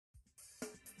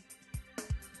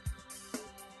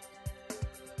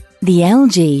The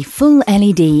LG Full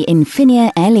LED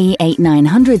Infinia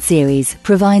LE8900 series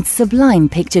provides sublime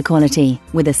picture quality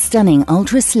with a stunning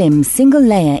ultra-slim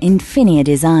single-layer Infinia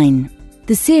design.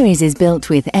 The series is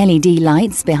built with LED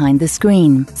lights behind the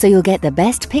screen, so you'll get the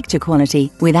best picture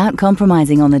quality without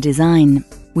compromising on the design.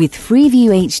 With Freeview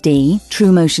HD,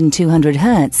 TruMotion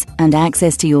 200Hz, and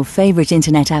access to your favorite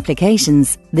internet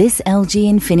applications, this LG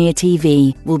Infinia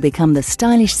TV will become the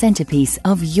stylish centerpiece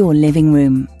of your living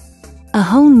room. A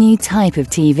whole new type of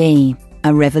TV,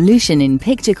 a revolution in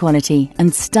picture quality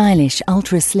and stylish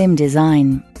ultra-slim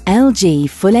design. LG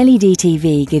Full LED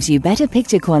TV gives you better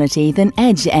picture quality than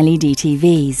Edge LED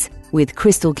TVs, with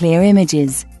crystal clear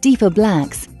images, deeper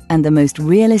blacks, and the most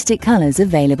realistic colors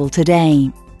available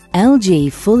today.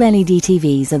 LG Full LED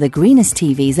TVs are the greenest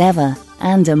TVs ever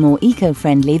and are more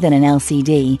eco-friendly than an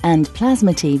LCD and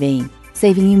plasma TV,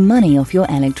 saving you money off your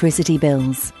electricity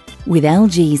bills. With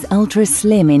LG's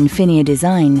ultra-slim Infinia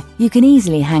design, you can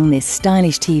easily hang this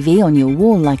stylish TV on your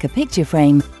wall like a picture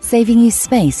frame, saving you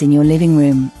space in your living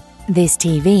room. This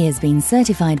TV has been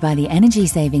certified by the Energy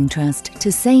Saving Trust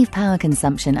to save power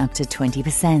consumption up to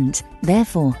 20%,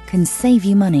 therefore can save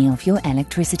you money off your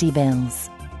electricity bills.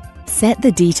 Set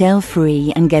the detail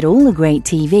free and get all the great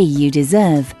TV you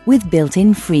deserve with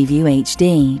built-in Freeview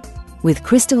HD. With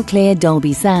crystal clear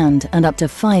Dolby sound and up to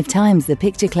 5 times the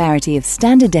picture clarity of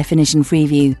standard definition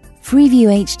Freeview,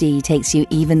 Freeview HD takes you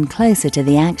even closer to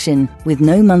the action with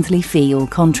no monthly fee or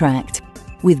contract.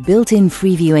 With built-in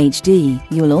Freeview HD,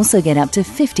 you'll also get up to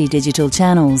 50 digital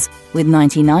channels, with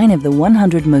 99 of the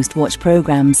 100 most watched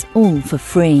programs, all for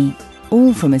free.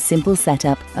 All from a simple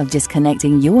setup of just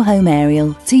connecting your home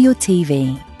aerial to your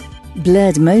TV.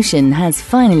 Blurred motion has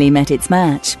finally met its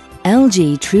match.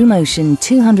 LG TruMotion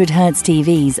 200Hz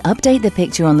TVs update the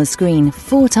picture on the screen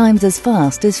 4 times as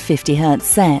fast as 50Hz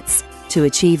sets to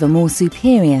achieve a more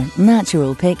superior,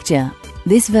 natural picture.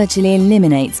 This virtually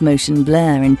eliminates motion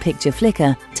blur and picture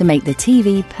flicker to make the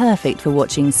TV perfect for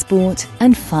watching sport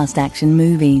and fast-action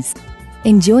movies.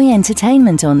 Enjoy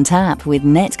entertainment on tap with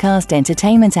Netcast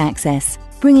entertainment access,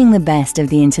 bringing the best of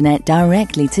the internet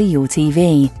directly to your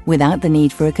TV without the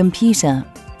need for a computer.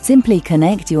 Simply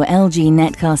connect your LG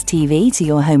Netcast TV to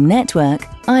your home network,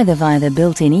 either via the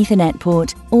built-in Ethernet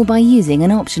port or by using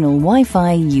an optional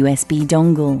Wi-Fi USB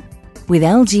dongle. With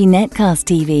LG Netcast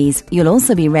TVs, you'll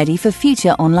also be ready for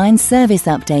future online service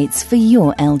updates for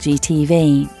your LG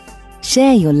TV.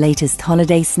 Share your latest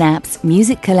holiday snaps,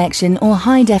 music collection or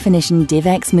high-definition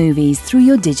DivX movies through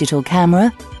your digital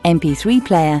camera, MP3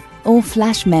 player or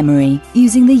flash memory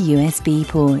using the USB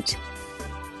port.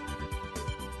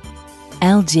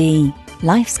 LG.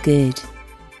 Life's good.